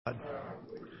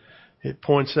It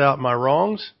points out my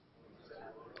wrongs,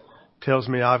 tells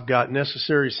me I've got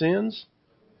necessary sins,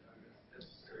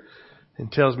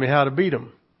 and tells me how to beat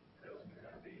them.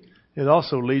 It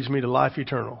also leads me to life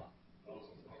eternal.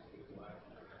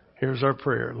 Here's our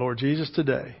prayer. Lord Jesus,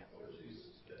 today,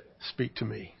 speak to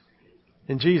me.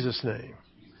 In Jesus' name,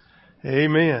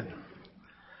 amen.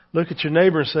 Look at your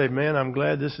neighbor and say, man, I'm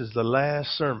glad this is the last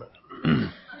sermon.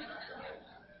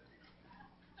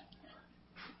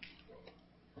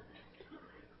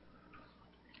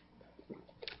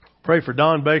 Pray for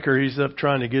Don Baker. He's up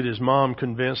trying to get his mom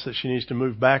convinced that she needs to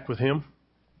move back with him.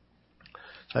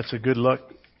 That's a good luck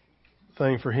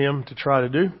thing for him to try to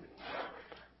do.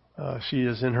 She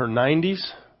is in her 90s,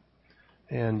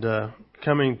 and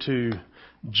coming to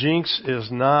Jinx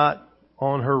is not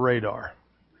on her radar.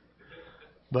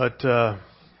 But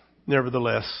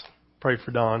nevertheless, pray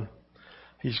for Don.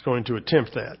 He's going to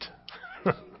attempt that.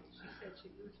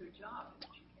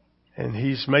 And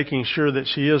he's making sure that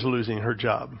she is losing her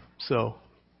job. So,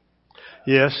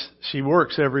 yes, she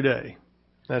works every day.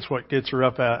 That's what gets her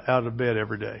up out of bed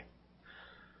every day.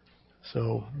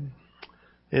 So,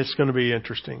 it's going to be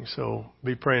interesting. So,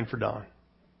 be praying for Don.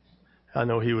 I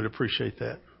know he would appreciate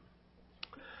that.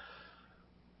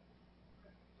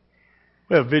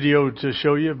 We have a video to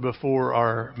show you before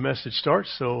our message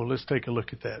starts. So, let's take a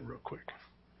look at that real quick.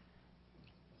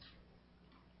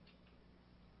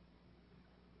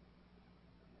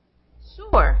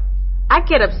 Sure, I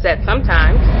get upset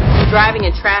sometimes. Driving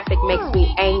in traffic makes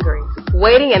me angry.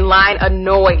 Waiting in line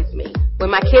annoys me.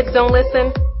 When my kids don't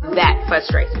listen, that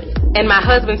frustrates me. And my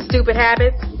husband's stupid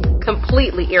habits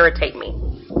completely irritate me.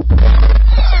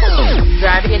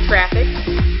 Driving in traffic,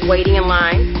 waiting in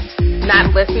line,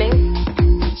 not listening,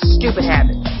 stupid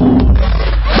habits.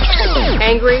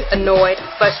 Angry, annoyed,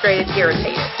 frustrated,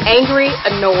 irritated. Angry,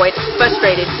 annoyed,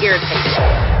 frustrated, irritated.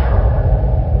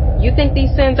 You think these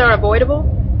sins are avoidable?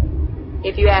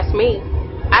 If you ask me,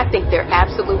 I think they're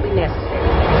absolutely necessary.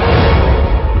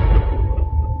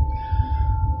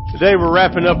 Today we're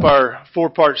wrapping up our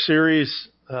 4-part series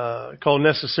called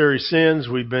Necessary Sins.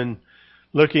 We've been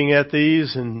looking at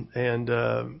these and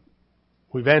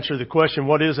we've answered the question,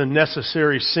 what is a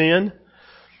necessary sin?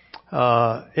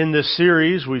 In this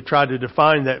series, we've tried to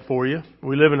define that for you.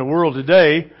 We live in a world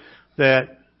today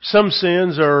that some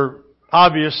sins are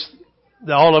obvious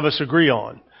that all of us agree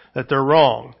on, that they're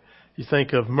wrong. You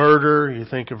think of murder, you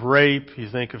think of rape, you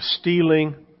think of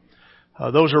stealing.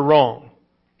 Those are wrong.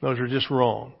 Those are just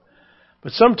wrong.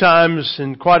 But sometimes,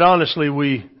 and quite honestly,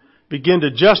 we begin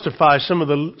to justify some of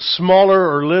the smaller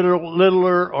or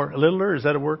littler, is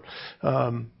that a word?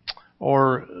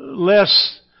 Or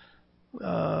less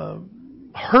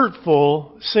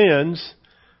hurtful sins.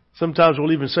 Sometimes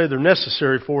we'll even say they're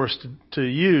necessary for us to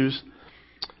use.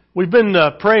 We've been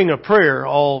praying a prayer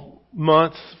all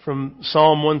month from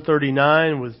Psalm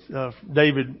 139 with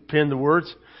David penned the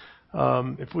words.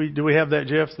 Do we have that,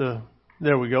 Jeff?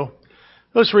 There we go.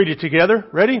 Let's read it together.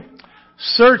 Ready?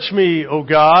 Search me, O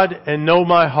God, and know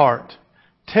my heart.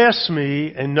 Test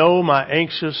me and know my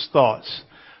anxious thoughts.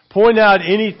 Point out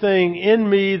anything in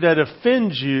me that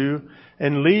offends you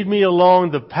and lead me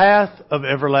along the path of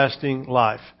everlasting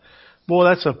life. Boy,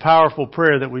 that's a powerful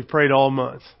prayer that we've prayed all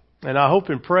month. And I hope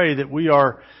and pray that we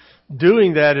are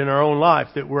doing that in our own life,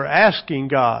 that we're asking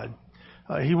God.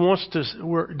 He wants to,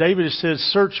 David says,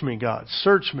 search me, God,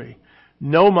 search me,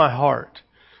 know my heart.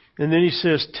 And then he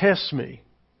says, test me.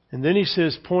 And then he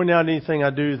says, point out anything I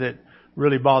do that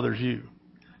really bothers you.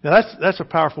 Now that's a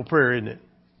powerful prayer, isn't it?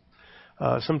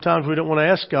 Sometimes we don't want to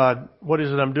ask God, what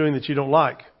is it I'm doing that you don't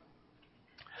like?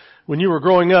 When you were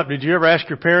growing up, did you ever ask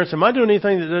your parents, am I doing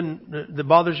anything that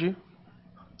bothers you?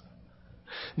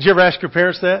 Did you ever ask your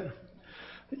parents that?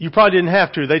 You probably didn't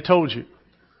have to. They told you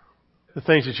the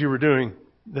things that you were doing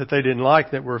that they didn't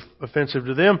like, that were offensive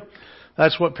to them.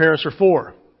 That's what parents are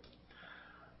for.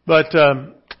 But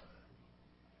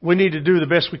we need to do the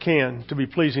best we can to be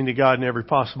pleasing to God in every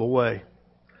possible way.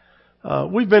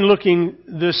 We've been looking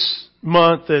this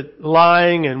month at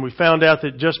lying, and we found out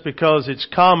that just because it's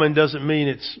common doesn't mean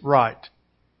it's right.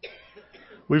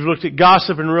 We've looked at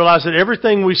gossip and realized that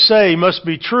everything we say must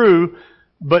be true,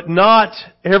 but not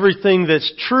everything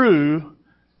that's true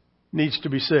needs to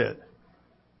be said.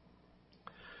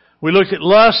 We looked at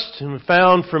lust and we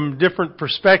found from different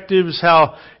perspectives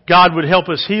how God would help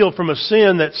us heal from a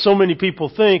sin that so many people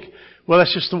think, well,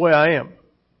 that's just the way I am.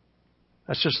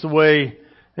 That's just the way,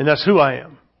 and that's who I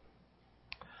am.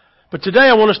 But today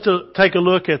I want us to take a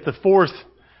look at the fourth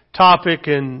topic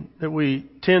and that we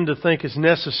tend to think is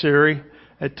necessary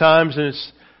at times, and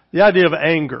it's the idea of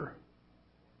anger.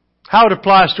 How it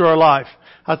applies to our life.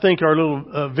 I think our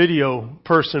little video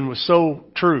person was so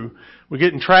true. We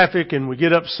get in traffic and we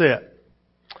get upset.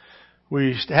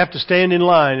 We have to stand in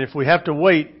line. If we have to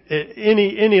wait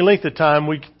any length of time,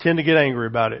 we tend to get angry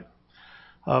about it.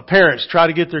 Parents try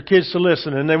to get their kids to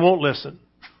listen and they won't listen.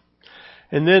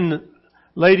 And then,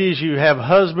 ladies, you have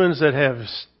husbands that have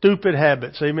stupid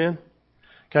habits. Amen?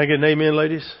 Can I get an amen,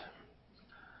 ladies?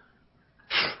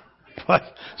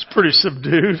 It's pretty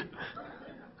subdued.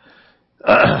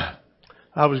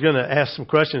 I was going to ask some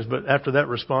questions, but after that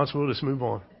response, we'll just move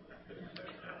on.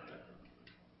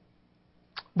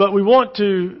 But we want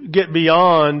to get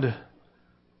beyond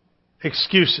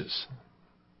excuses.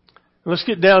 Let's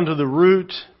get down to the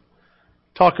root,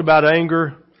 talk about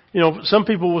anger. Some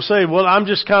people will say, well, I'm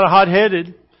just kind of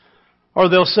hot-headed. Or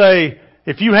they'll say,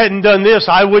 if you hadn't done this,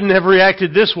 I wouldn't have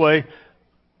reacted this way.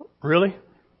 Really?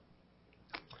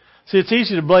 See, it's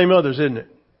easy to blame others, isn't it?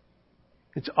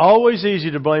 It's always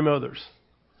easy to blame others.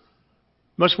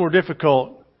 Much more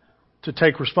difficult to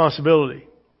take responsibility.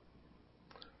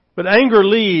 But anger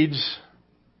leads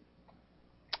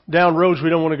down roads we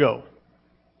don't want to go.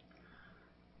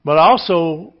 But I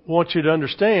also want you to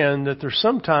understand that there's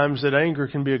sometimes that anger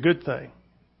can be a good thing.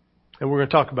 And we're going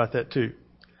to talk about that too.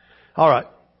 All right,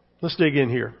 let's dig in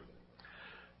here.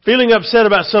 Feeling upset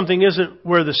about something isn't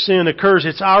where the sin occurs.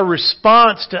 It's our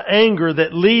response to anger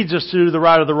that leads us to do the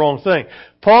right or the wrong thing.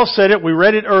 Paul said it. We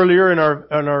read it earlier in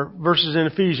our verses in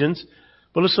Ephesians.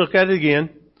 But let's look at it again.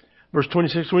 Verse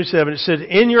 26, 27. It said,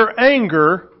 in your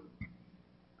anger,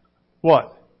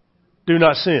 what? Do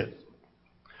not sin.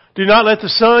 Do not let the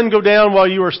sun go down while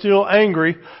you are still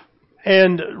angry.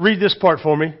 And read this part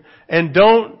for me. And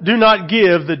do not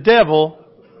give the devil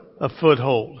a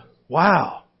foothold.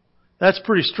 Wow. That's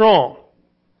pretty strong.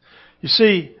 You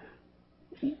see,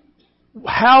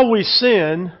 how we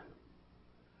sin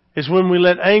is when we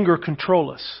let anger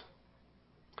control us.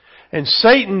 And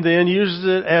Satan then uses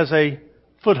it as a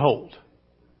foothold.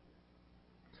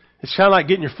 It's kind of like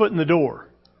getting your foot in the door.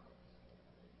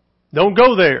 Don't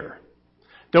go there.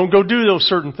 Don't go do those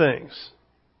certain things.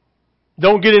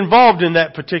 Don't get involved in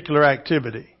that particular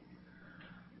activity.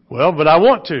 Well, but I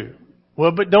want to.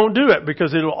 Well, but don't do it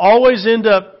because it'll always end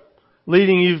up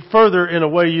leading you further in a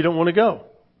way you don't want to go.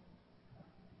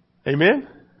 Amen?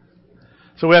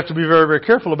 So we have to be very, very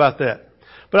careful about that.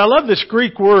 But I love this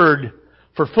Greek word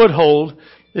for foothold.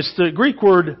 It's the Greek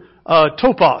word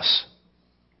topos.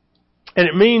 And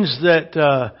it means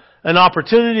that an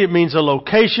opportunity, it means a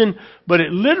location, but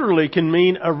it literally can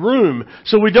mean a room.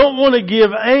 So we don't want to give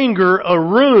anger a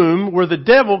room where the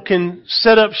devil can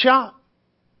set up shop.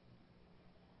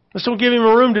 Let's don't give him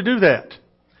a room to do that.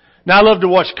 Now, I love to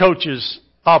watch coaches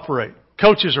operate.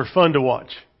 Coaches are fun to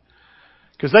watch.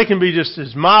 Because they can be just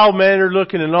as mild-mannered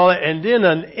looking and all that. And in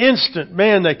an instant,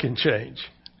 man, they can change.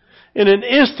 In an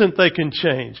instant, they can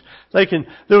change.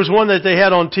 There was one that they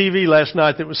had on TV last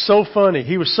night that was so funny.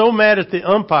 He was so mad at the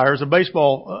umpires, a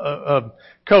baseball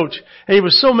coach. And he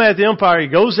was so mad at the umpire, he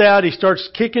goes out, he starts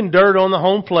kicking dirt on the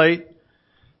home plate.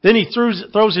 Then he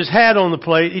throws his hat on the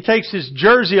plate. He takes his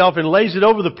jersey off and lays it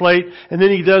over the plate. And then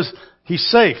he's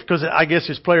safe because I guess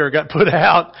his player got put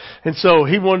out. And so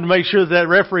he wanted to make sure that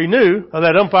referee knew, or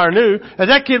that umpire knew,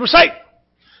 that kid was safe.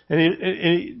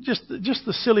 And just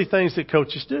the silly things that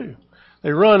coaches do.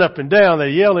 They run up and down, they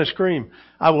yell and scream.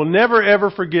 I will never ever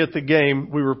forget the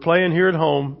game we were playing here at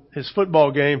home, his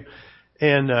football game,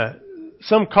 and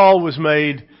some call was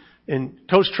made, and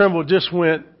Coach Trimble just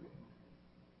went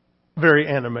very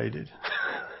animated.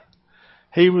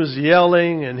 He was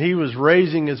yelling and he was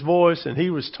raising his voice and he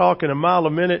was talking a mile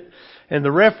a minute. And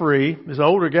the referee is an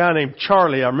older guy named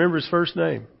Charlie. I remember his first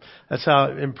name. That's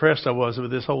how impressed I was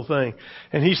with this whole thing.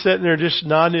 And he's sitting there just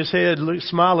nodding his head,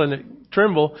 smiling at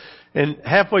Trimble. And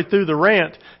halfway through the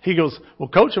rant, he goes, well,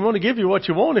 Coach, I'm going to give you what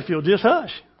you want if you'll just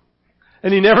hush.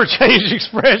 And he never changed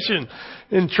expression.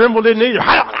 And Trimble didn't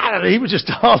either. He was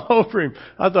just all over him.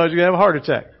 I thought he was going to have a heart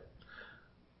attack.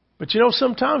 But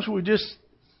sometimes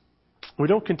we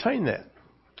don't contain that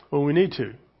when we need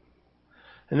to.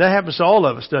 And that happens to all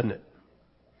of us, doesn't it?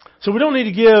 So we don't need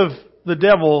to give the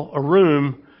devil a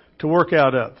room to work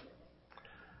out of.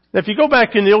 Now, if you go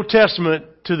back in the Old Testament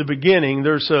to the beginning,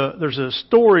 there's a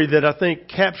story that I think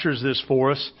captures this for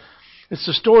us. It's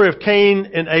the story of Cain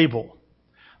and Abel.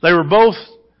 They were both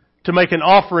to make an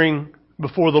offering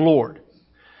before the Lord.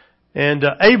 And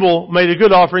Abel made a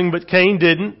good offering, but Cain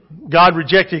didn't. God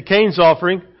rejected Cain's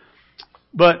offering.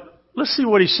 But let's see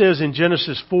what he says in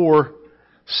Genesis 4,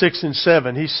 6 and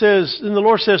 7. He says, and the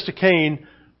Lord says to Cain,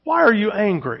 why are you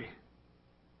angry?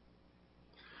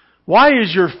 Why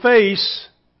is your face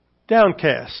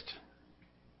downcast?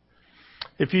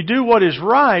 If you do what is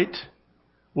right,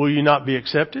 will you not be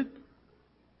accepted?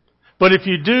 But if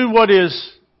you do what is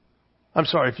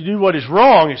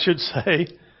wrong, it should say,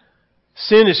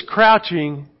 sin is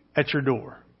crouching at your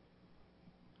door.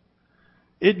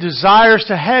 It desires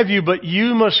to have you, but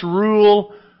you must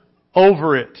rule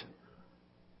over it.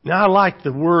 Now I like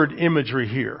the word imagery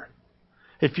here.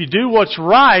 If you do what's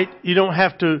right, you don't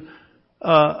have to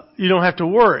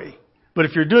worry. But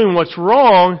if you're doing what's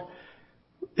wrong,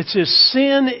 it says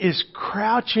sin is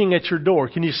crouching at your door.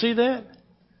 Can you see that?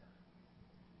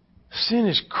 Sin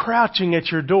is crouching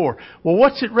at your door. Well,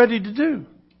 what's it ready to do?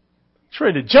 It's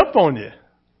ready to jump on you.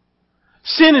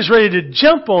 Sin is ready to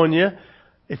jump on you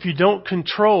if you don't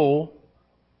control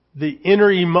the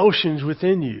inner emotions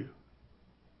within you.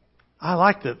 I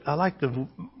like the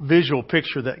visual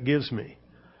picture that gives me.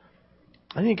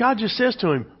 I think God just says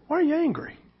to him, why are you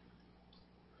angry?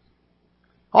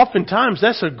 Oftentimes,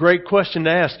 that's a great question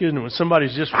to ask, isn't it? When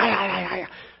somebody's just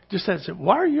says,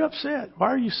 why are you upset? Why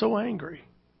are you so angry?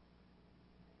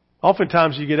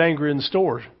 Oftentimes, you get angry in the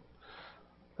store.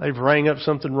 They've rang up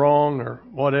something wrong or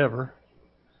whatever.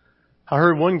 I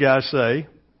heard one guy say,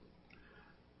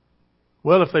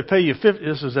 well, if they pay you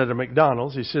this is at a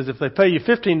McDonald's. He says, if they pay you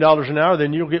 $15 an hour,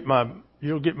 then you'll get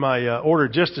my order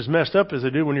just as messed up as they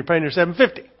do when you're paying your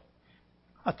 $7.50.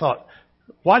 I thought,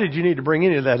 why did you need to bring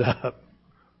any of that up?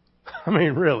 I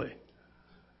mean, really.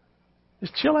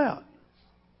 Just chill out.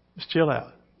 Just chill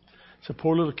out. It's a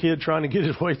poor little kid trying to get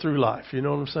his way through life. You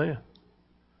know what I'm saying?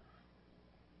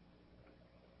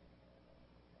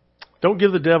 Don't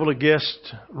give the devil a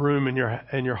guest room in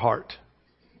your heart.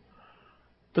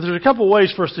 But there's a couple of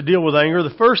ways for us to deal with anger.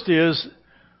 The first is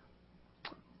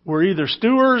we're either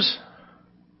stewers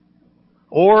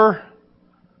or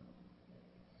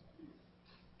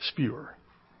spewer.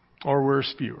 Or we're a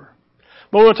spewer.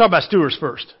 But we're going to talk about stewers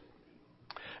first.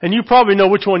 And you probably know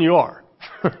which one you are.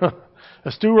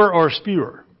 A stewer or a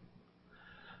spewer.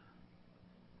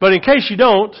 But in case you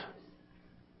don't,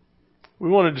 we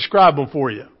want to describe them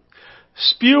for you.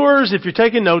 Spewers, if you're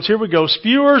taking notes, here we go.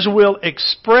 Spewers will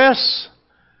express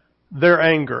their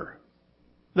anger.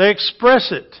 They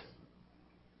express it.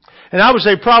 And I would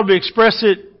say probably express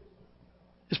it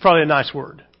is probably a nice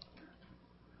word.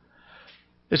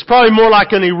 It's probably more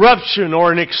like an eruption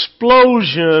or an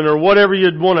explosion or whatever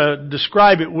you'd want to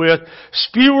describe it with.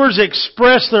 Spewers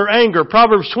express their anger.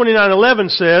 Proverbs 29:11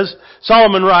 says,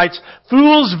 Solomon writes,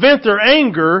 fools vent their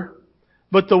anger,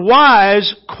 but the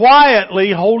wise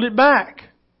quietly hold it back.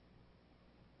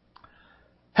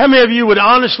 How many of you would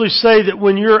honestly say that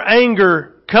when your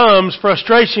anger comes,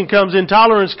 frustration comes,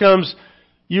 intolerance comes,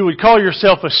 you would call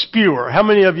yourself a spewer? How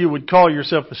many of you would call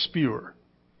yourself a spewer?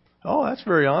 Oh, that's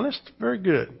very honest. Very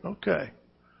good. Okay.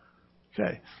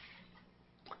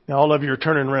 Now all of you are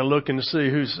turning around looking to see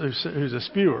who's a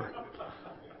spewer.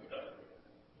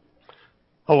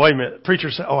 Oh, wait a minute.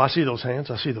 Preacher said, I see those hands.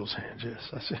 Yes,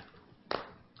 I see.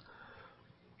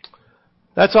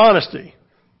 That's honesty.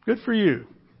 Good for you.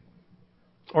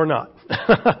 Or not.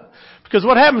 Because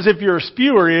what happens if you're a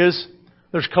spewer is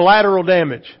there's collateral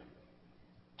damage.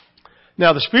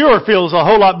 Now the spewer feels a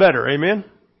whole lot better. Amen?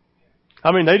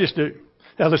 I mean, they just do.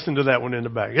 Now listen to that one in the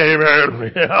back.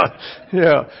 Amen.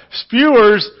 Yeah.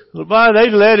 Spewers, they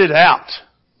let it out.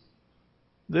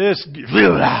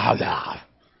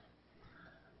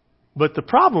 But the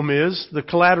problem is the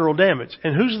collateral damage.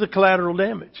 And who's the collateral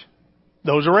damage?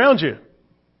 Those around you.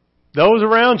 Those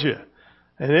around you.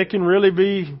 And it can really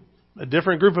be a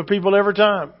different group of people every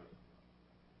time.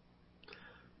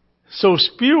 So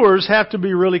spewers have to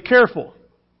be really careful.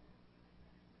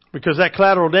 Because that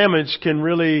collateral damage can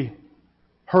really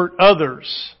hurt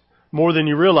others more than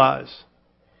you realize.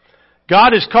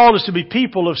 God has called us to be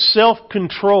people of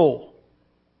self-control.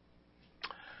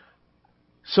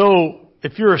 So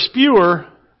if you're a spewer,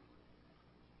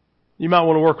 you might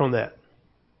want to work on that.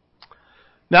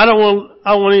 Now I don't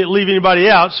want to leave anybody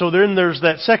out, so then there's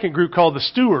that second group called the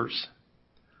stewers.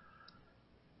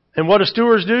 And what do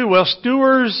stewers do? Well,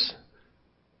 stewers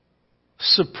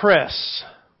suppress.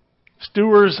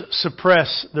 Stewers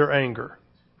suppress their anger.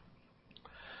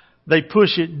 They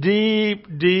push it deep,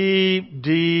 deep,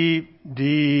 deep,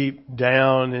 deep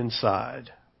down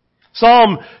inside.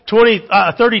 Psalm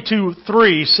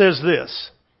 32:3 says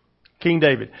this, King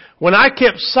David, when I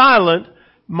kept silent,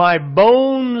 my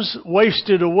bones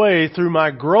wasted away through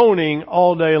my groaning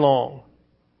all day long.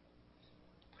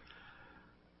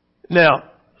 Now,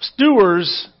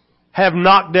 stewers have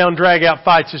knockdown, drag-out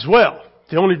fights as well.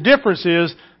 The only difference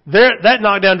is that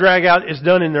knockdown, drag-out is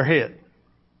done in their head.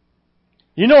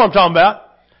 You know what I'm talking about.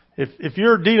 If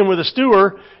you're dealing with a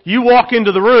stewer, you walk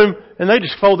into the room and they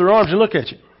just fold their arms and look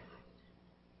at you.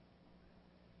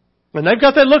 And they've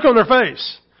got that look on their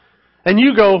face. And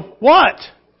you go, what?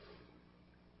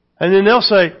 And then they'll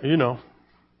say, you know.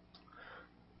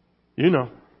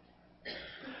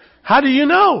 How do you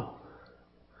know?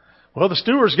 Well, the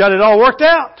steward's got it all worked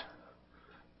out.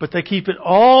 But they keep it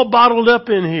all bottled up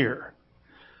in here.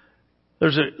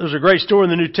 There's a great story in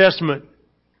the New Testament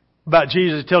about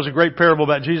Jesus. It tells a great parable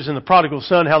about Jesus and the prodigal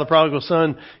son, how the prodigal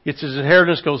son gets his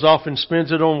inheritance, goes off and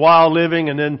spends it on wild living,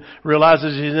 and then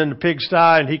realizes he's in the pigsty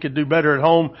and he could do better at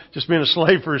home just being a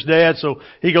slave for his dad. So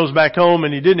he goes back home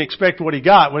and he didn't expect what he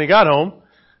got. When he got home,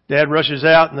 Dad rushes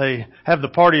out and they have the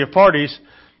party of parties.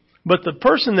 But the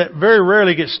person that very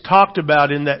rarely gets talked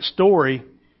about in that story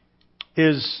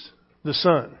is the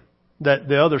son,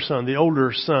 the other son, the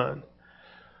older son,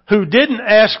 who didn't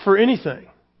ask for anything,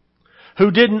 who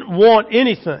didn't want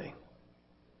anything.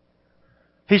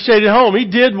 He stayed at home. He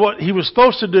did what he was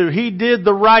supposed to do. He did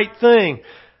the right thing.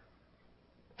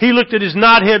 He looked at his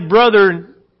knothead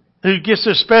brother who gets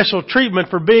this special treatment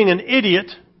for being an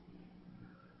idiot.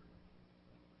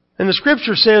 And the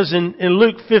scripture says in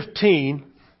Luke 15,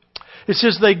 it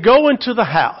says they go into the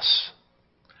house.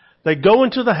 They go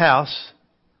into the house,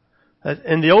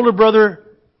 and the older brother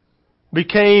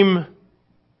became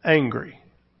angry.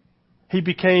 He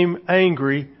became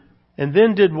angry and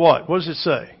then did what? What does it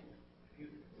say?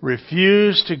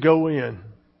 Refused to go in.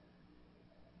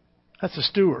 That's a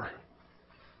steward.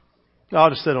 No, I'll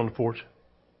just sit on the porch.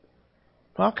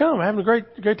 I'll come. I'm having a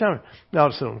great time. No, I'll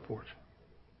just sit on the porch.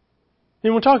 He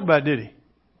didn't want to talk about it, did he? He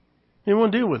didn't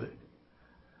want to deal with it.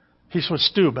 He just wants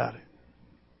to stew about it.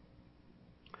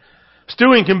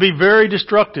 Stewing can be very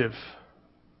destructive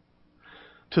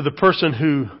to the person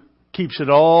who keeps it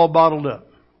all bottled up.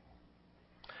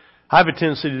 I have a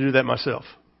tendency to do that myself.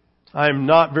 I am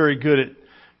not very good at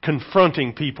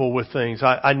confronting people with things.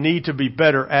 I need to be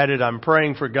better at it. I'm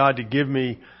praying for God to give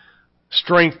me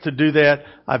strength to do that.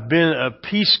 I've been a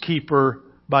peacekeeper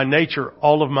by nature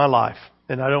all of my life.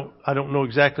 And I don't know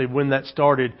exactly when that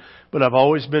started, but I've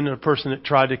always been a person that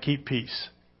tried to keep peace.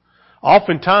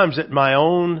 Oftentimes at my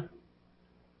own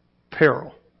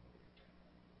peril,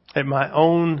 at my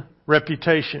own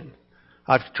reputation,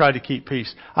 I've tried to keep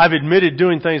peace. I've admitted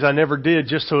doing things I never did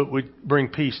just so it would bring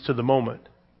peace to the moment.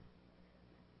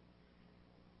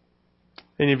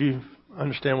 Any of you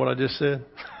understand what I just said?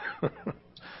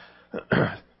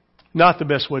 Not the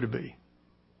best way to be.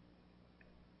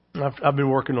 I've been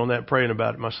working on that, praying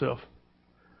about it myself.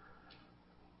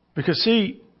 Because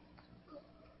see,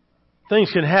 things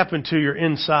can happen to your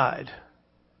inside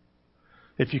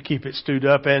if you keep it stewed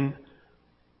up, and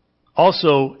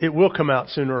also it will come out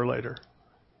sooner or later.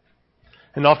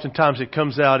 And oftentimes it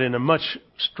comes out in a much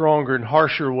stronger and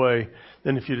harsher way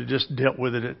than if you'd have just dealt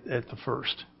with it at the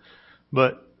first.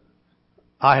 But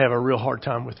I have a real hard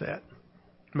time with that.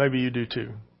 Maybe you do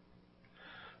too.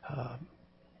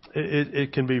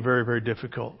 It can be very, very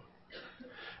difficult.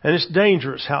 And it's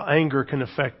dangerous how anger can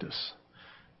affect us.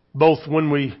 Both when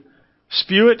we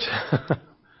spew it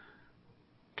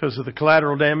because of the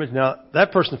collateral damage. Now,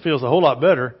 that person feels a whole lot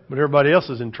better, but everybody else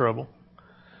is in trouble.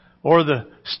 Or the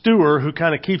stewer who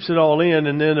kind of keeps it all in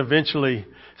and then eventually...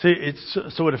 See,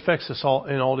 so it affects us all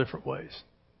in all different ways.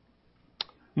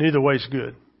 Neither way is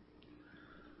good.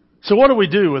 So what do we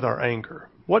do with our anger?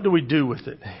 What do we do with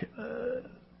it?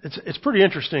 It's pretty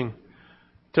interesting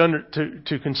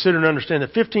to consider and understand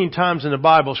that 15 times in the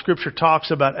Bible, Scripture talks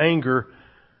about anger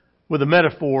with a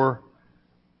metaphor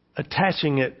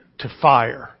attaching it to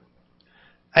fire.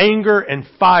 Anger and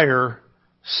fire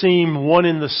seem one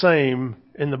and the same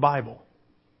in the Bible.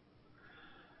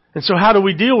 And so how do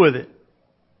we deal with it?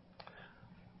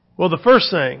 Well, the first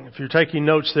thing, if you're taking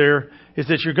notes there, is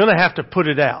that you're going to have to put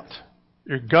it out.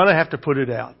 You're going to have to put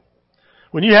it out.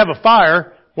 When you have a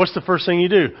fire, what's the first thing you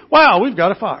do? Wow, we've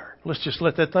got a fire. Let's just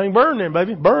let that thing burn then,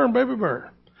 baby. Burn, baby, burn.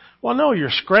 Well, no,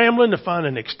 you're scrambling to find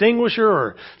an extinguisher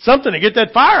or something to get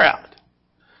that fire out.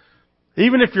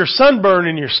 Even if you're sunburned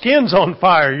and your skin's on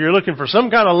fire, you're looking for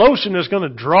some kind of lotion that's going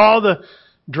to draw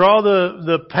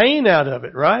the pain out of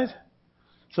it, right?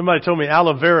 Somebody told me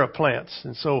aloe vera plants.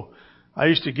 And so I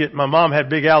used to my mom had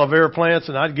big aloe vera plants,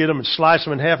 and I'd get them and slice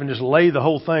them in half and just lay the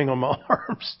whole thing on my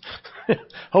arms,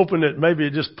 hoping that maybe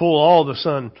it just pull all the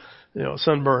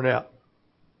sunburn out.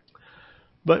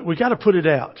 But we got to put it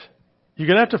out. You're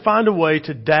going to have to find a way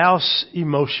to douse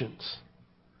emotions.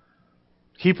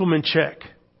 Keep them in check.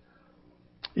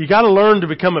 You got to learn to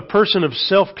become a person of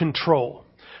self-control.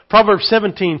 Proverbs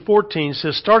 17:14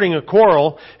 says, starting a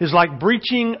quarrel is like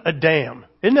breaching a dam.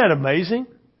 Isn't that amazing?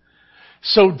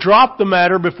 So drop the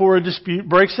matter before a dispute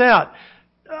breaks out.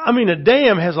 I mean, a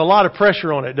dam has a lot of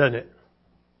pressure on it, doesn't it?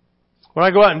 When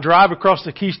I go out and drive across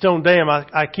the Keystone Dam,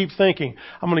 I keep thinking,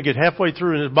 I'm going to get halfway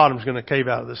through and the bottom's going to cave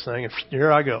out of this thing. And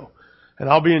here I go. And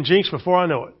I'll be in Jinx before I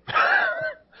know it.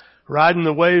 Riding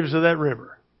the waves of that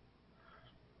river.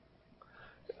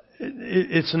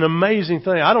 It's an amazing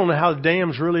thing. I don't know how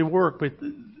dams really work, but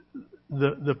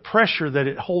the pressure that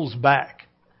it holds back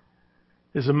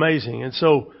is amazing. And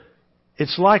so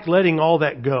it's like letting all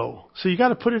that go. So you got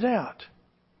to put it out.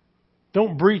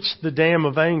 Don't breach the dam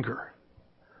of anger.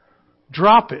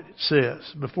 Drop it says,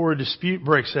 before a dispute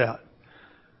breaks out.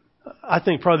 I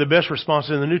think probably the best response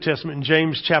is in the New Testament in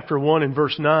James chapter 1 and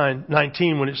verse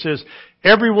 19 when it says,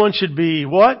 everyone should be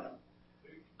what?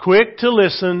 Quick to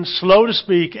listen, slow to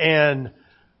speak, and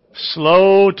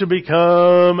slow to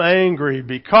become angry,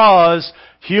 because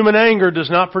human anger does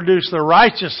not produce the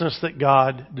righteousness that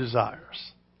God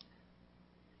desires.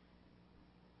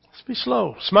 Let's be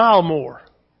slow. Smile more.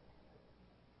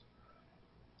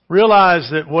 Realize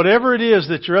that whatever it is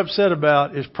that you're upset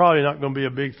about is probably not going to be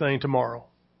a big thing tomorrow.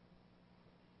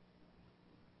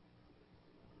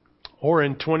 Or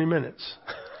in 20 minutes.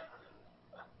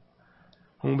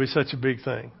 It won't be such a big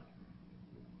thing.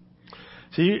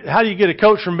 See, how do you get a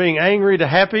coach from being angry to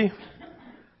happy?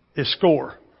 Is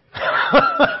score.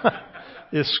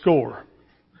 Is score.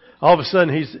 All of a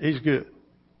sudden he's good.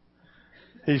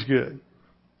 He's good.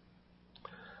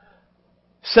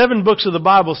 7 books of the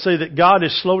Bible say that God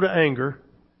is slow to anger,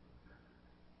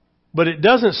 but it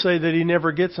doesn't say that He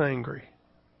never gets angry.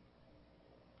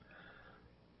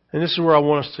 And this is where I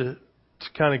want us to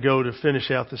kind of go to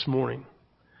finish out this morning.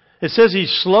 It says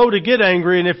He's slow to get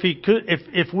angry, and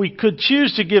if we could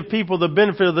choose to give people the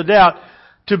benefit of the doubt,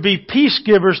 to be peace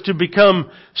givers, to become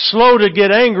slow to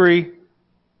get angry,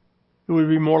 it would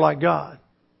be more like God.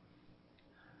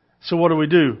 So what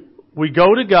do? We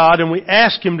go to God and we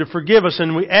ask Him to forgive us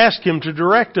and we ask Him to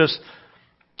direct us.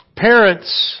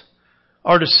 Parents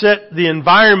are to set the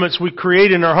environments we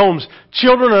create in our homes.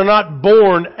 Children are not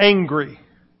born angry.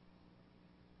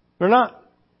 They're not.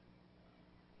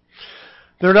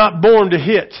 They're not born to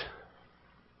hit.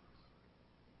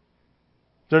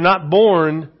 They're not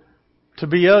born to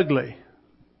be ugly.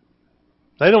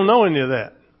 They don't know any of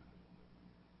that.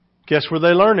 Guess where they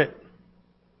learn it?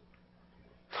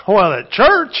 Well, at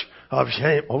church.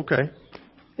 Okay.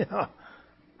 Yeah,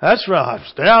 that's right.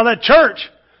 Stay out of that church.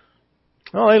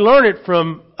 Well, they learn it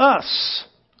from us.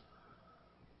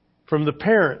 From the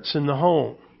parents in the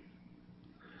home.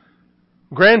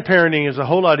 Grandparenting is a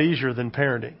whole lot easier than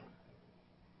parenting.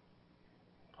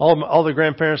 All the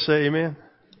grandparents say amen.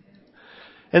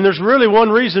 And there's really one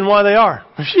reason why they are.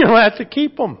 You don't have to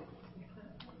keep them.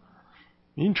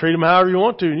 You can treat them however you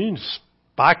want to. You can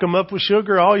spike them up with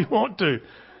sugar all you want to.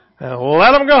 And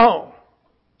let them go home.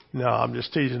 No, I'm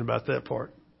just teasing about that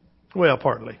part. Well,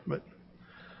 partly, but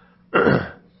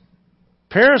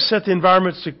parents set the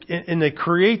environments and they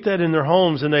create that in their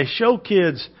homes and they show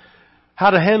kids how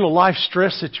to handle life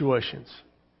stress situations.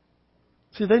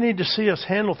 See, they need to see us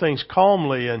handle things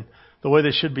calmly and the way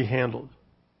they should be handled.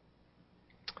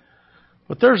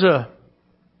 But there's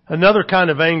another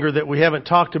kind of anger that we haven't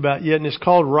talked about yet, and it's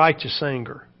called righteous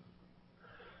anger.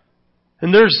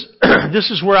 And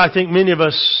this is where I think many of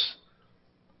us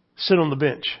sit on the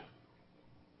bench.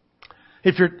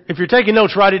 If you're taking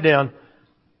notes, write it down.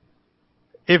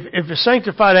 If a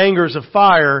sanctified anger is a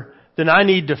fire, then I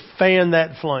need to fan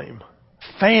that flame.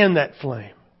 Fan that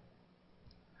flame.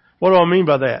 What do I mean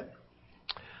by that?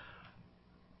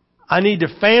 I need to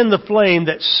fan the flame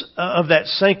of that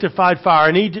sanctified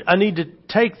fire. I need to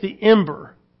take the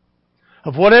ember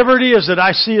of whatever it is that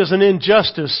I see as an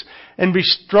injustice and be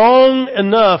strong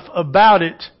enough about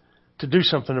it to do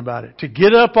something about it. To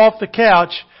get up off the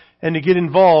couch and to get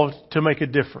involved to make a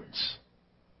difference.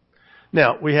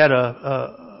 Now, we had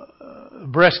a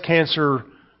breast cancer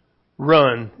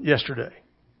run yesterday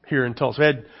here in Tulsa. We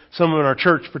had someone in our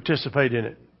church participate in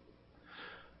it.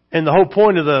 And the whole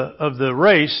point of the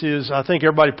race is I think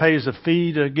everybody pays a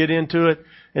fee to get into it,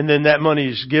 and then that money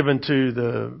is given to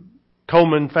the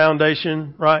Komen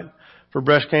Foundation, right, for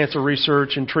breast cancer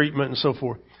research and treatment and so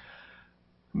forth.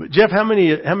 But Jeff, how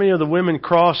many of the women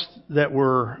crossed that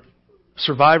were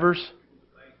survivors?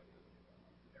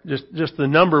 Just the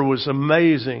number was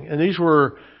amazing, and these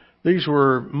were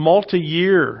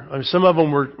multi-year. I mean, some of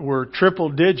them were triple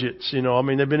digits. You know, I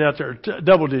mean, they've been out there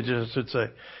double digits, I should say.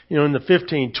 You know, in the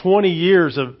 15, 20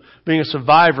 years of being a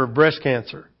survivor of breast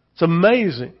cancer. It's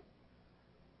amazing.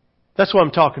 That's what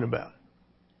I'm talking about.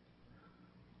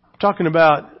 I'm talking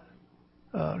about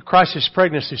crisis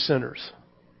pregnancy centers.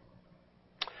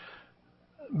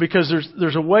 Because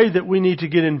there's a way that we need to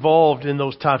get involved in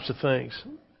those types of things.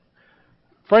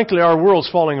 Frankly, our world's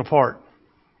falling apart.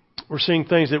 We're seeing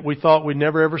things that we thought we'd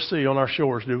never ever see on our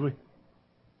shores, do we?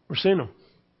 We're seeing them.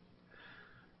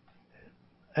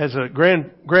 As a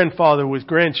grandfather with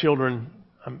grandchildren,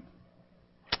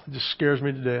 it just scares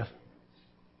me to death.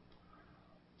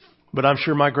 But I'm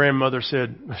sure my grandmother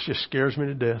said, it just scares me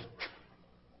to death.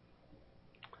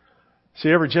 See,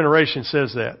 every generation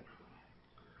says that.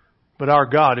 But our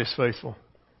God is faithful.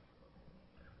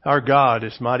 Our God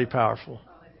is mighty powerful.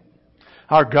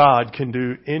 Our God can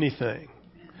do anything.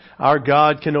 Our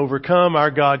God can overcome.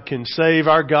 Our God can save.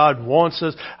 Our God wants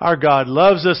us. Our God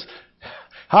loves us.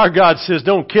 Our God says,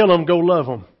 don't kill them, go love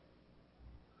them.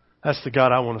 That's the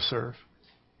God I want to serve.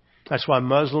 That's why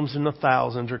Muslims in the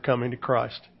thousands are coming to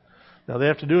Christ. Now they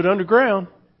have to do it underground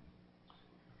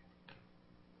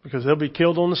because they'll be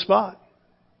killed on the spot.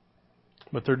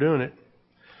 But they're doing it.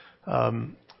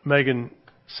 Megan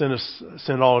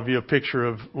sent all of you a picture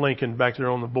of Lincoln back there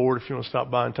on the board if you want to stop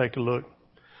by and take a look.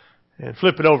 And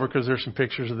flip it over because there's some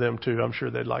pictures of them too. I'm sure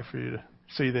they'd like for you to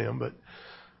see them. But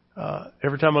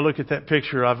every time I look at that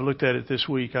picture, I've looked at it this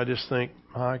week, I just think,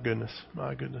 my goodness.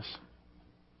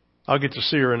 I'll get to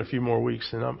see her in a few more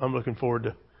weeks, and I'm looking forward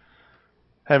to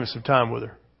having some time with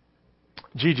her.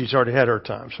 Gigi's already had her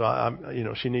time,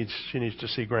 so she needs to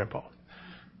see Grandpa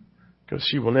because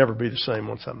she will never be the same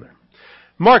once I'm there.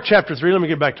 Mark chapter 3. Let me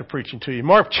get back to preaching to you.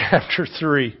 Mark chapter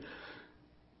 3.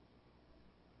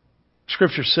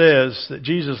 Scripture says that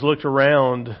Jesus looked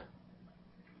around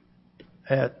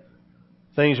at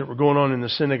things that were going on in the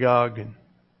synagogue and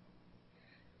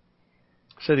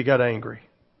said he got angry.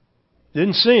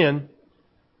 Didn't sin.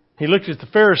 He looked at the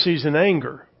Pharisees in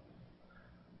anger.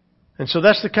 And so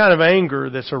that's the kind of anger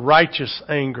that's a righteous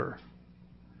anger.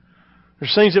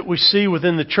 There's things that we see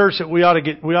within the church that we ought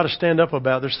to stand up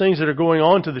about. There's things that are going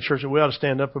on to the church that we ought to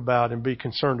stand up about and be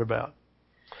concerned about.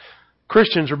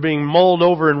 Christians are being mulled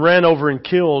over and ran over and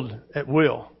killed at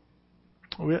will.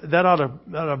 That ought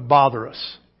to bother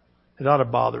us. It ought to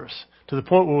bother us to the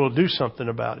point where we'll do something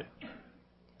about it.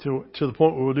 To the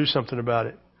point where we'll do something about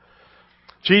it.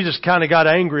 Jesus kind of got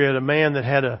angry at a man that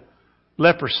had a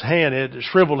leprous hand, had a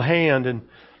shriveled hand, and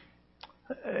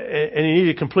he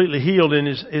needed completely healed. And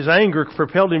his anger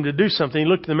propelled him to do something. He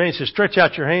looked at the man and said, "Stretch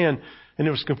out your hand," and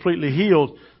it was completely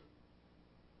healed.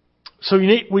 So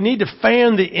we need to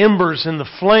fan the embers and the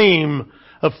flame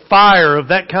of fire of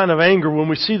that kind of anger when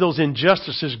we see those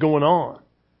injustices going on.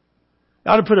 It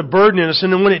ought to put a burden in us,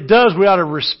 and then when it does, we ought to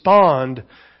respond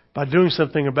by doing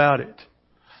something about it.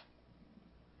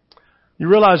 You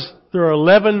realize there are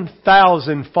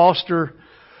 11,000 foster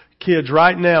kids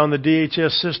right now in the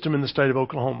DHS system in the state of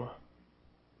Oklahoma.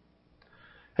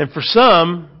 And for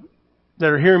some that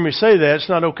are hearing me say that, it's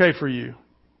not okay for you.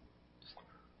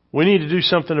 We need to do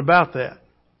something about that.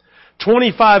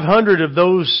 2,500 of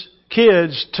those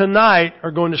kids tonight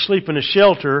are going to sleep in a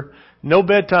shelter. No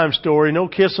bedtime story, no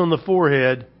kiss on the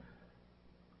forehead.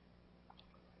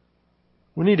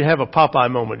 We need to have a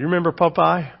Popeye moment. You remember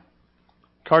Popeye?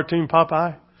 Cartoon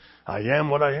Popeye? I am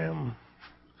what I am.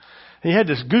 He had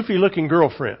this goofy looking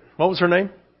girlfriend. What was her name?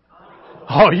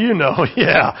 Oh, you know,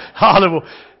 yeah. Olive.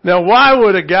 Now, why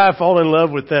would a guy fall in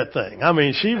love with that thing? I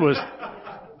mean, she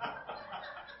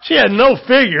had no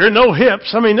figure, no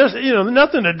hips. I mean,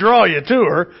 nothing to draw you to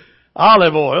her.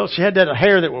 Olive oil. She had that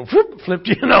hair that would flip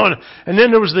you, and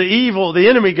then there was the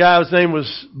enemy guy, his name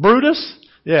was Brutus.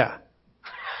 Yeah.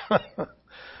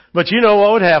 But you know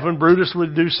what would happen? Brutus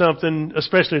would do something,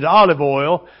 especially to olive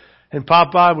oil, and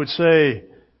Popeye would say,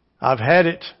 "I've had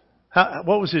it."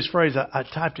 What was his phrase? I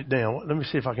typed it down. Let me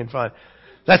see if I can find it.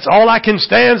 "That's all I can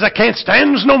stands. I can't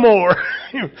stands no more."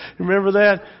 Remember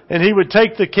that? And he would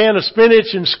take the can of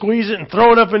spinach and squeeze it and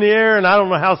throw it up in the air. And I don't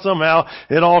know how somehow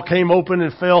it all came open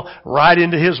and fell right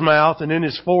into his mouth. And then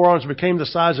his forearms became the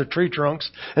size of tree trunks.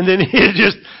 And then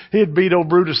he'd beat old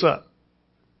Brutus up.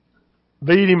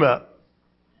 Beat him up.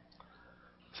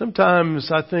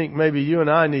 Sometimes I think maybe you and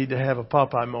I need to have a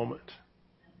Popeye moment.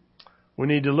 We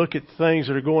need to look at things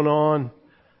that are going on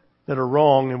that are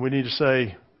wrong, and we need to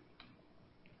say,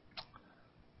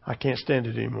 I can't stand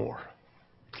it anymore.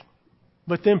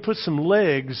 But then put some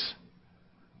legs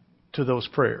to those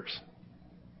prayers.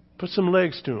 Put some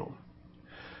legs to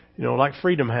them. Like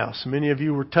Freedom House. Many of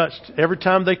you were touched. Every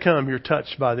time they come, you're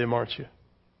touched by them, aren't you?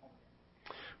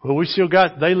 Well,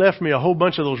 they left me a whole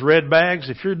bunch of those red bags.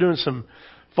 If you're doing some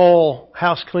fall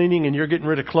house cleaning and you're getting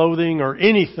rid of clothing or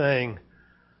anything,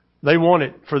 they want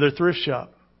it for their thrift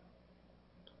shop.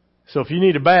 So if you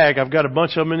need a bag, I've got a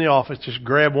bunch of them in the office. Just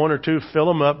grab one or two, fill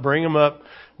them up, bring them up.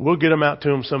 We'll get them out to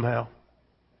them somehow.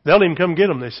 They'll even come get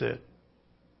them, they said.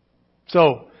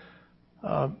 So,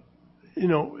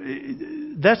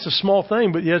 that's a small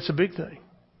thing, but yeah, it's a big thing.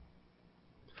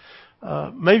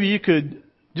 maybe you could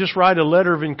just write a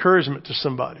letter of encouragement to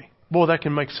somebody. Boy, that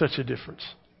can make such a difference.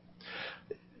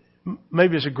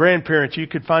 Maybe as a grandparent, you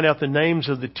could find out the names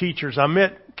of the teachers. I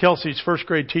met Kelsey's first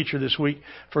grade teacher this week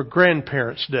for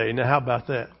Grandparents' Day. Now, how about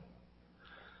that?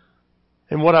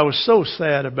 And what I was so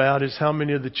sad about is how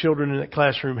many of the children in that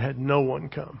classroom had no one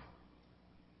come.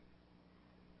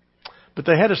 But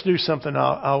they had us do something.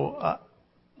 I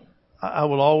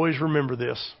will always remember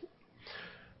this.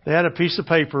 They had a piece of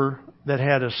paper that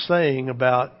had a saying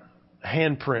about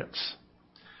handprints.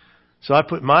 So I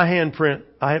put my hand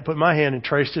and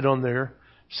traced it on there.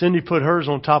 Cindy put hers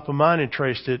on top of mine and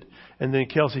traced it. And then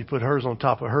Kelsey put hers on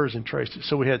top of hers and traced it.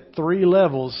 So we had 3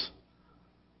 levels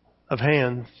of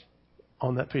hands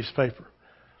on that piece of paper.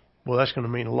 Well, that's going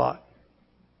to mean a lot.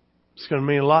 It's going to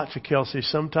mean a lot to Kelsey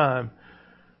sometime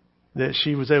that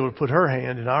she was able to put her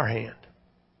hand in our hand.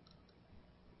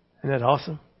 Isn't that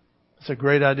awesome? It's a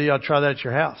great idea. I'll try that at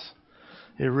your house.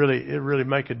 It really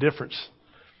make a difference.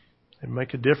 It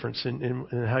make a difference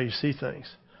in how you see things.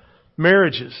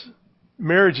 Marriages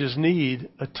need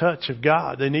a touch of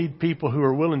God. They need people who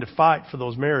are willing to fight for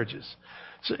those marriages.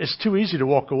 So it's too easy to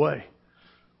walk away.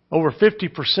 Over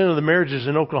 50% of the marriages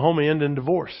in Oklahoma end in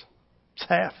divorce. It's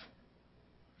half.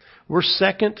 We're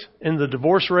second in the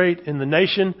divorce rate in the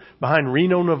nation behind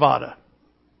Reno, Nevada,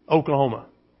 Oklahoma,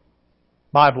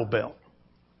 Bible Belt.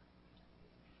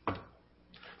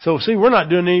 So see, we're not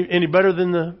doing any better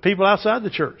than the people outside the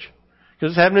church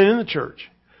because it's happening in the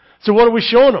church. So what are we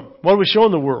showing them? What are we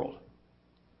showing the world?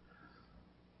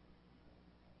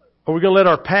 Are we going to let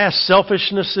our past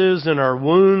selfishnesses and our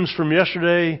wounds from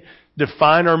yesterday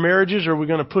define our marriages, or are we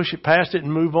going to push it past it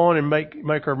and move on and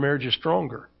make our marriages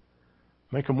stronger?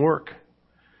 Make them work.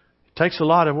 It takes a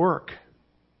lot of work.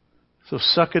 So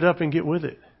suck it up and get with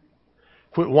it.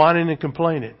 Quit whining and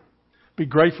complaining. Be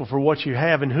grateful for what you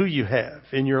have and who you have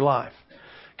in your life.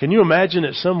 Can you imagine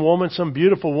that some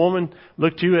beautiful woman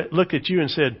looked at you and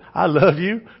said, "I love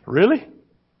you"? Really?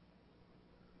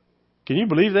 Can you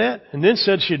believe that? And then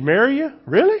said she'd marry you?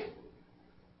 Really?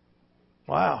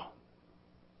 Wow.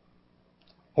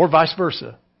 Or vice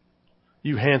versa.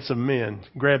 You handsome men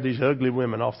grab these ugly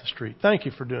women off the street. Thank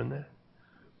you for doing that.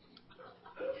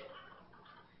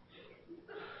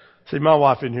 See, my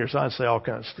wife isn't here, so I say all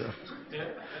kinds of stuff.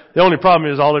 The only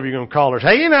problem is all of you are going to call her,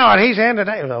 "Hey, you know what he's in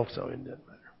today?" Well, so it doesn't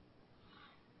matter.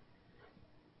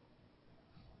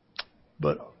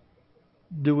 But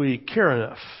do we care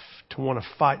enough to want to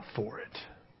fight for it?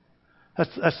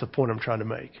 That's the point I'm trying to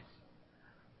make.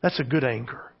 That's a good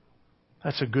anger.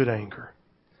 That's a good anger.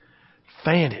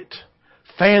 Fan it.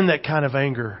 Fan that kind of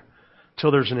anger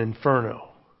till there's an inferno.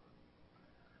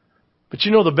 But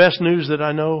you know the best news that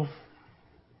I know?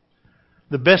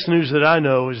 The best news that I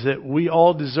know is that we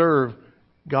all deserve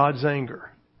God's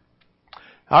anger.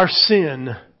 Our sin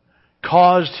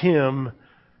caused Him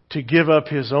to give up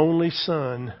His only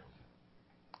Son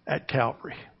at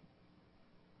Calvary.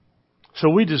 So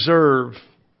we deserve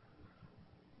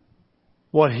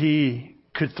what He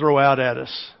could throw out at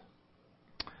us.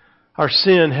 Our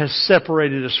sin has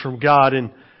separated us from God,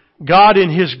 and God in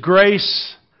His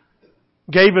grace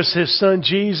gave us His Son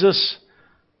Jesus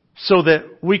so that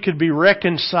we could be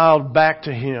reconciled back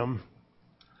to Him.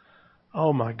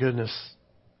 Oh my goodness.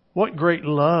 What great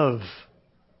love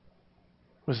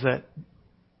was that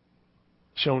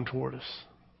shown toward us.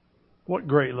 What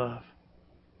great love.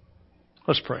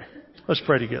 Let's pray. Let's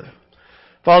pray together.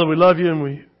 Father, we love You and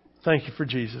we thank You for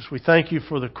Jesus. We thank You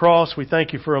for the cross. We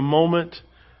thank You for a moment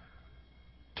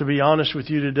to be honest with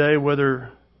You today,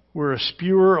 whether we're a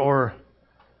spewer or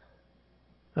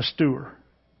a stewer.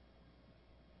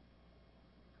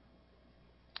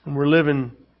 And we're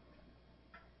living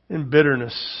in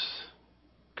bitterness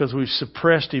because we've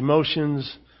suppressed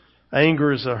emotions.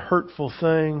 Anger is a hurtful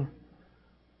thing.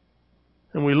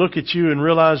 And we look at You and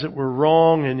realize that we're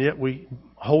wrong, and yet we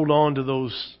hold on to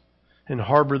those and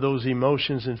harbor those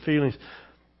emotions and feelings.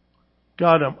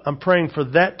 God, I'm praying for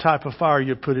that type of fire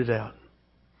You'd put it out.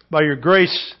 By Your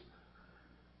grace,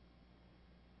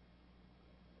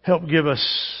 help give us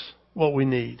what we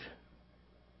need.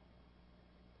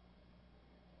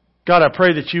 God, I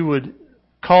pray that You would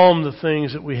calm the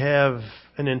things that we have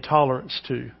an intolerance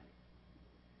to.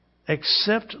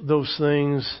 Accept those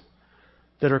things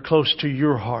that are close to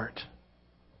Your heart.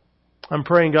 I'm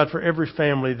praying, God, for every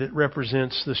family that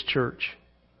represents this church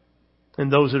and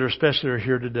those that especially are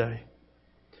here today.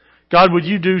 God, would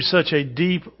You do such a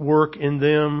deep work in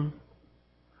them,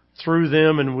 through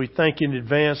them, and we thank You in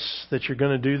advance that You're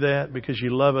going to do that because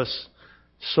You love us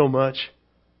so much.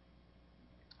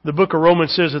 The book of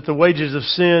Romans says that the wages of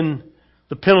sin,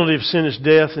 the penalty of sin is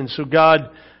death, and so God,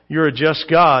 You're a just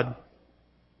God.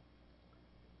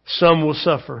 Some will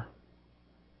suffer.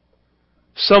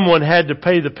 Someone had to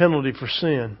pay the penalty for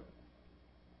sin.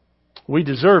 We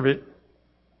deserve it.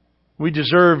 We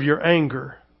deserve your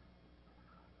anger.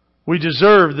 We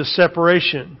deserve the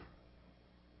separation.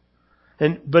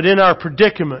 But in our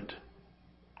predicament,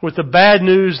 with the bad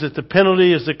news that the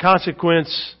penalty is the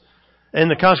consequence, and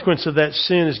the consequence of that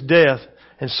sin is death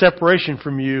and separation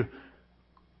from you,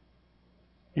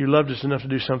 you loved us enough to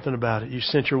do something about it. You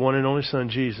sent your one and only Son,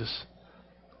 Jesus,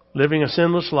 living a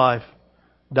sinless life,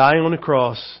 dying on a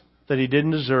cross that He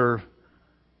didn't deserve.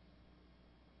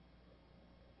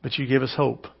 But you give us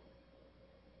hope.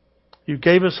 You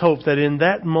gave us hope that in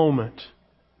that moment,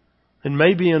 and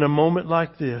maybe in a moment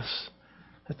like this,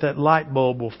 that light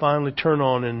bulb will finally turn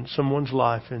on in someone's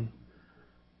life and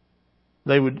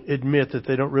they would admit that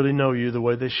they don't really know you the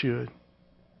way they should.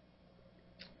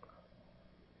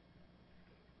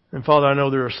 And Father, I know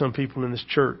there are some people in this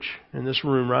church, in this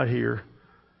room right here,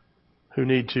 who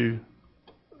need to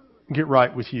get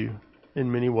right with you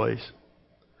in many ways.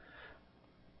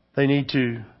 They need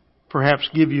to perhaps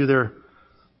give you their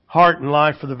heart and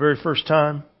life for the very first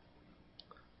time.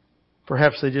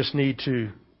 Perhaps they just need to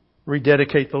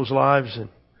rededicate those lives and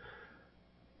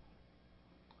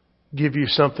give you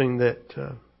something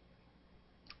that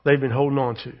they've been holding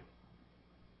on to.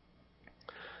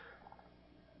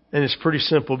 And it's pretty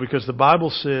simple, because the Bible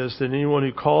says that anyone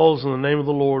who calls on the name of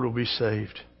the Lord will be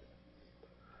saved.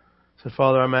 So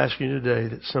Father, I'm asking you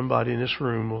today that somebody in this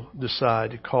room will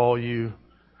decide to call you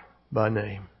by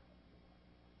name.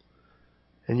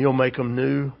 And you'll make them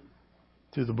new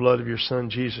through the blood of your Son,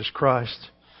 Jesus Christ.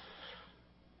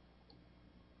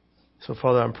 So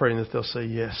Father, I'm praying that they'll say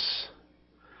yes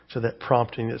to that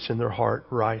prompting that's in their heart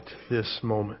right this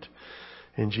moment.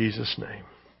 In Jesus' name.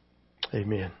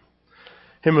 Amen.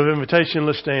 Hymn of invitation,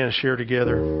 let's stand and share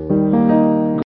together.